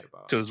to be mad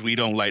about? Because we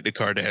don't like the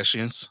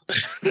Kardashians.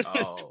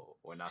 Oh,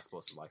 we're not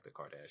supposed to like the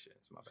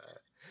Kardashians. My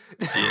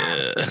bad.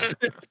 Yeah.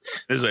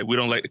 It's like we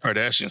don't like the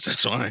Kardashians.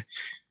 That's why.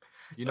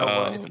 You know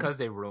what? It's because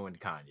they ruined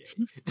Kanye.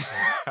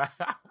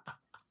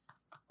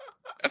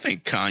 I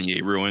think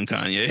Kanye ruined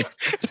Kanye.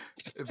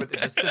 But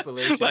the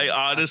stipulation, like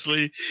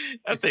honestly,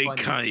 I think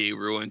funny. Kanye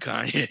ruined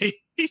Kanye.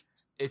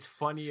 It's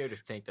funnier to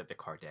think that the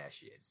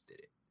Kardashians did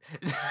it.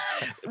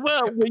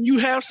 Well, when you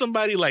have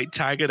somebody like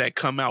Tiger that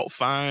come out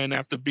fine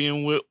after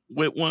being with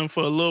one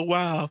for a little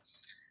while,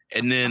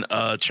 and then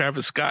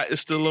Travis Scott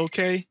is still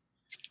okay.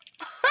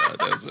 That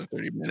was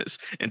 30 minutes,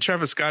 and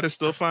Travis Scott is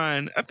still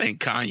fine. I think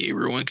Kanye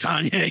ruined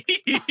Kanye.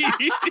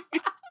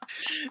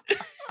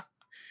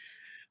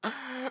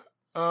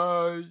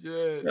 Oh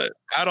shit! But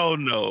I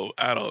don't know.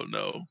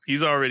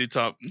 He already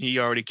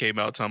came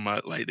out talking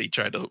about like they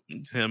tried to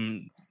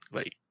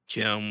like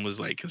Kim was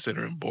like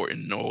considering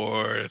Borton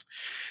North.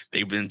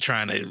 They've been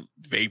trying to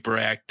vapor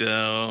act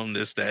them,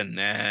 this, that, and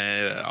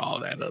that, all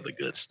that other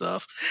good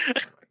stuff.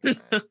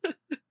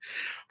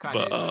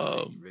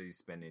 Kanye's really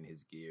spending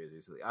his gears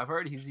recently. I've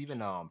heard he's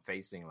even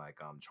facing like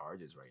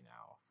charges right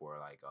now for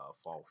like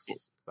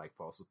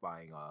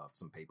falsifying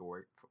some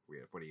paperwork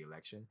for the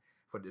election,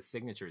 for the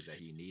signatures that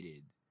he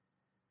needed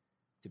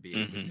to be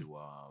able to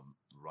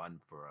run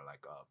for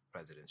like a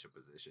presidential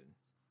position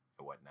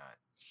or whatnot.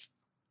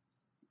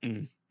 You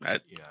know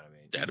what I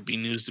mean? That'll be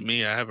news to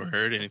me. I haven't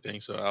heard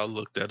anything, so I'll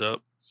look that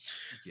up.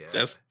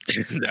 Yeah,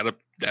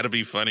 that'll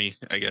be funny,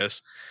 I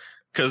guess,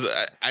 because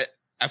I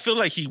feel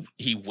like he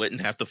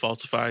wouldn't have to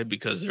falsify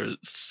because there's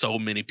so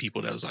many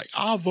people that was like,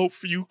 I'll vote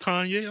for you,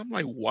 Kanye. I'm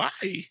like, why?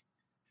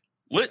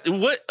 What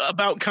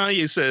about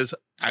Kanye says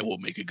I will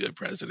make a good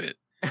president?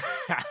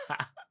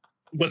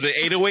 Was it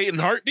 808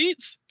 and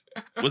Heartbeats?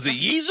 Was it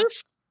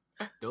Yeezus?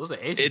 Those are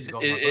ages ago,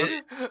 my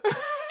brother.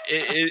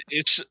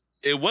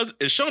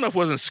 It sure enough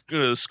wasn't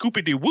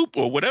Scoopy Dee Whoop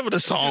or whatever the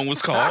song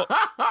was called.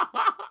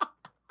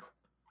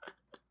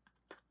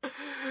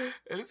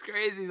 It's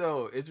crazy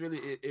though. It's really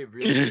it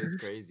really is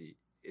crazy.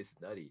 It's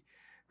nutty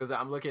because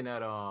I'm looking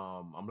at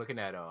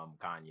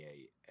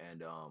Kanye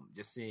and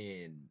just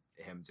seeing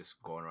him just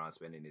going around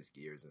spending his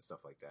gears and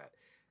stuff like that.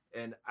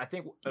 And I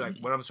think like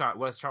what I was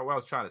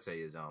trying to say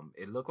is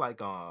it looked like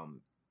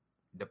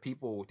the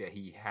people that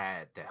he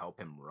had to help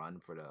him run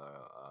for the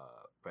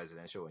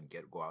presidential and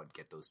go out and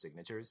get those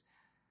signatures,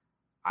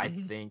 I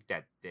think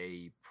that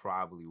they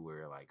probably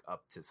were like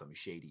up to some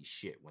shady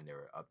shit when they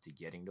were up to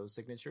getting those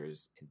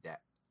signatures, and that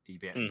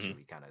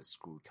eventually kind of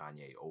screwed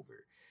Kanye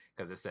over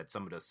because it said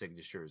some of those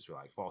signatures were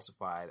like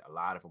falsified. A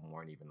lot of them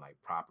weren't even like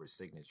proper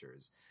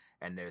signatures.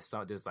 And there's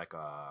like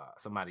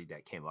somebody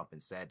that came up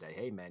and said that,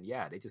 hey man,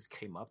 yeah, they just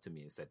came up to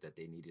me and said that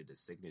they needed a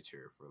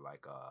signature for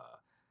like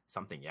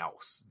something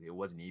else. It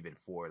wasn't even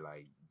for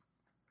like,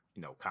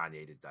 you know,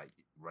 Kanye to like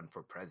run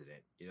for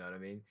president. You know what I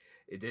mean?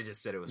 They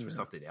just said it was for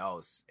something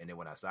else. And then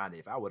when I signed it,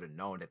 if I would have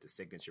known that the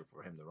signature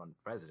for him to run for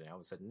president, I would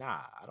have said,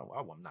 nah, I'm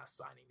not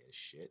signing this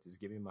shit. Just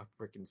give me my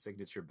freaking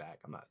signature back.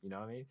 I'm not, you know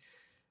what I mean?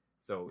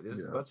 So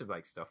there's a bunch of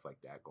like stuff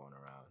like that going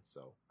around.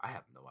 So I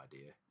have no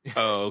idea.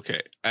 Oh,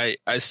 okay. I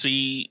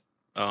see.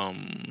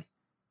 I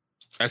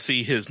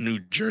see his New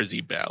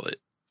Jersey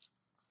ballot.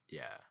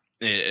 Yeah.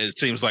 It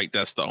seems like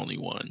that's the only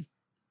one.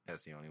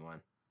 That's the only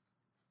one.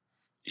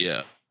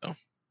 Yeah. Oh.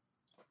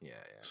 Yeah.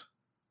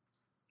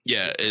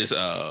 Yeah. Is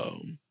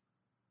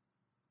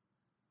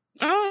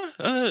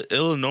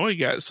Illinois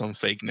got some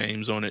fake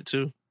names on it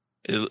too.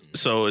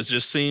 So it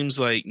just seems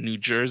like New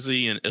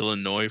Jersey and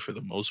Illinois for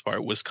the most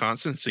part.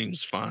 Wisconsin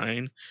seems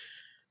fine.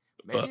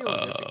 Maybe it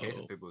was just a case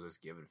of people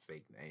just giving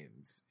fake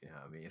names. You know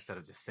what I mean? Instead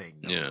of just saying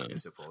no, you're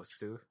supposed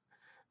to.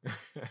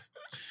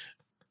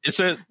 It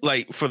said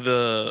like for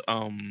the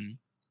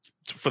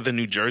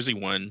New Jersey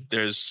one,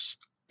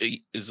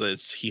 he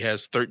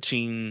has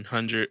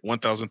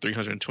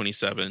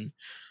 1,327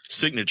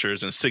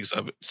 signatures, and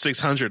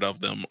 600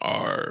 of them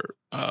are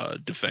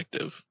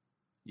defective.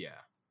 Yeah.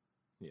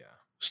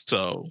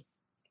 So,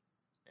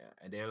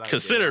 and they're like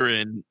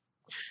considering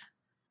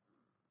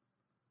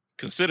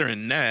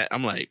that,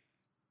 I'm like,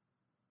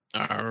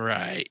 all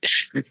right.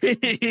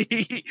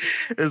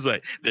 It's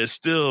like there's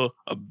still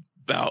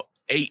about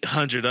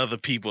 800 other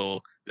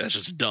people that's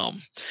just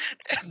dumb.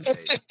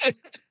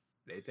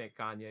 They think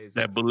Kanye is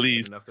that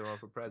believes enough to run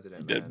for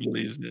president. That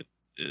believes it.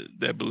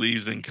 That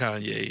believes in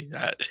Kanye.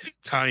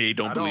 Kanye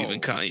don't believe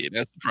in Kanye.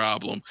 That's the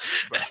problem.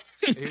 But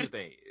here's the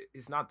thing: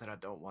 it's not that I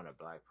don't want a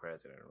black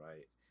president,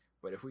 right?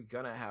 But if we're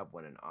gonna have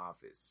one in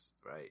office,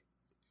 right,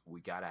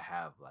 we gotta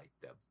have like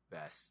the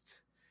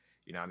best.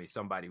 You know what I mean?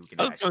 Somebody who can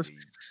actually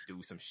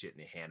do some shit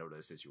and handle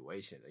the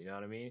situation. You know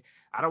what I mean?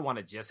 I don't want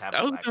to just have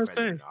a black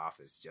president in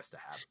office just to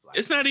have a black.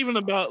 It's not even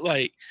about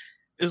like.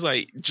 It's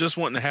like just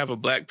wanting to have a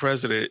black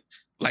president.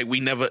 Like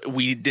we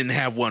didn't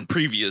have one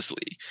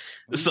previously.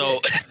 We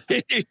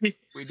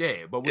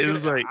did, but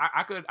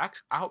I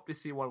hope to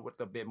see one with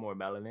a bit more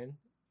melanin.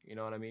 You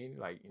know what I mean?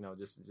 Like, you know,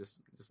 just a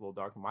little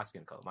darker. My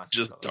skin color.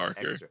 Just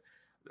darker.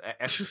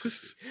 Extra.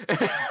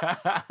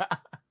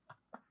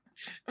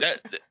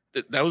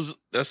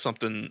 that's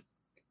something.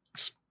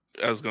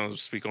 I was going to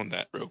speak on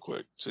that real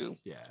quick too.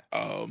 Yeah.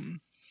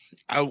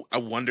 I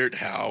wondered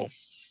how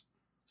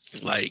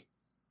like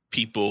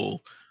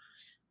people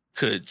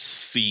could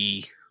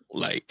see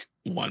like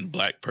one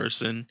black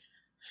person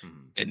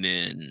and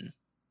then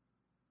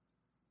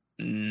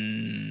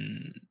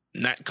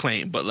not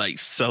claim but like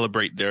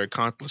celebrate their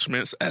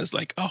accomplishments as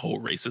like a whole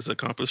race's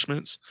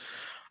accomplishments.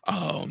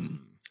 I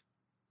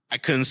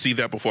couldn't see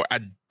that before.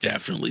 I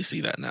definitely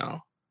see that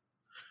now.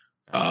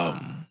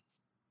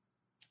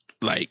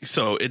 Like,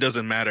 so it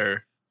doesn't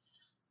matter,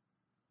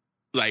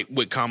 like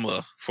with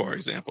Kamala, for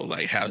example,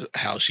 like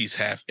how she's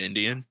half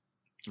Indian.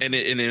 And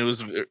it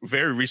was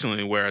very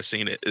recently where I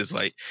seen it is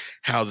like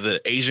how the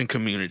Asian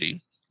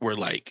community were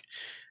like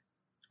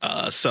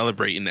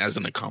celebrating as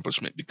an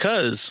accomplishment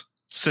because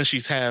since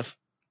she's half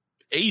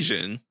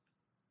Asian,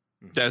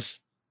 it's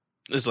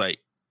like,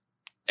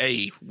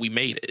 hey, we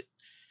made it.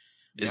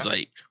 It's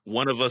like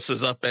one of us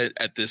is up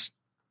at this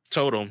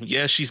totem.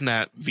 Yeah, she's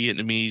not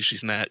Vietnamese,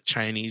 she's not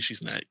Chinese,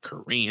 she's not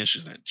Korean,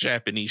 she's not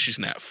Japanese, she's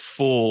not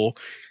full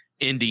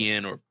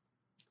Indian or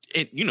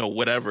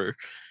whatever.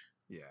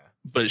 Yeah.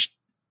 But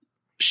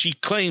she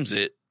claims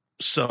it,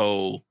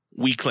 so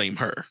we claim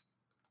her.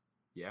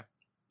 Yeah.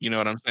 You know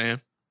what I'm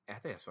saying? I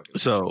think that's fucking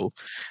so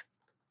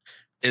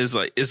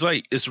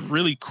it's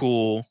really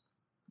cool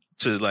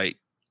to like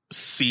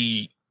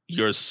see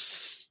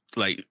yourself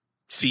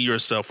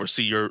or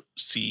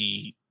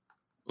see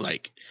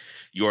like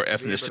your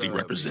ethnicity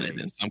represented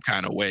in some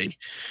kind of way.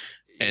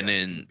 Yeah, and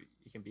then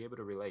you can be able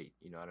to relate,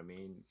 you know what I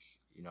mean?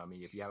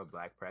 If you have a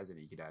black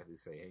president, you could actually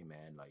say, hey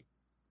man, like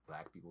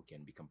black people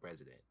can become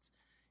presidents.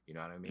 You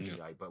know what I mean? Yeah.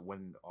 Like, but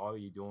when all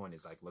you're doing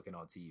is like looking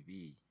on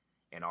TV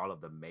and all of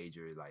the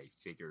major like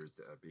figures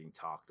that are being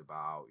talked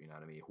about, you know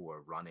what I mean, who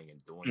are running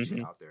and doing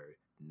shit out there,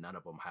 none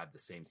of them have the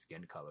same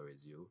skin color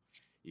as you.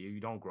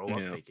 You don't grow up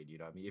thinking, you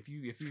know what I mean?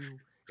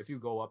 If you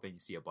go up and you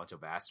see a bunch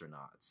of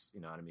astronauts,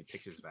 you know what I mean,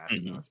 pictures of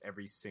astronauts,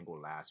 every single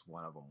last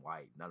one of them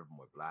white, none of them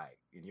were black.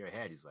 In your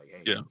head, it's like,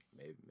 hey,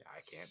 maybe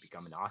I can't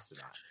become an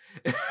astronaut.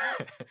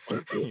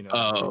 You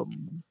know?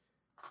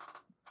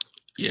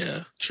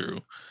 Yeah,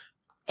 true.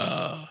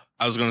 I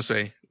was gonna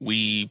say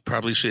we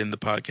probably should end the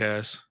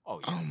podcast. Oh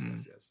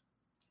yes.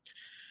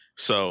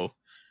 So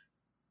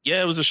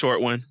yeah, it was a short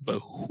one, but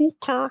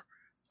hooker.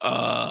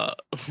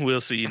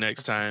 We'll see you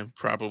next time,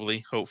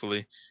 probably,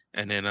 hopefully,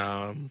 and then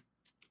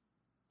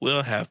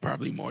we'll have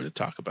probably more to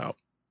talk about.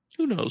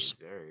 Who knows?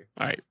 Yes,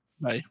 all right,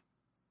 bye.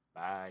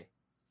 Bye.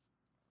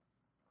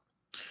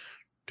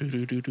 Do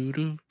do do do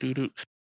do do do.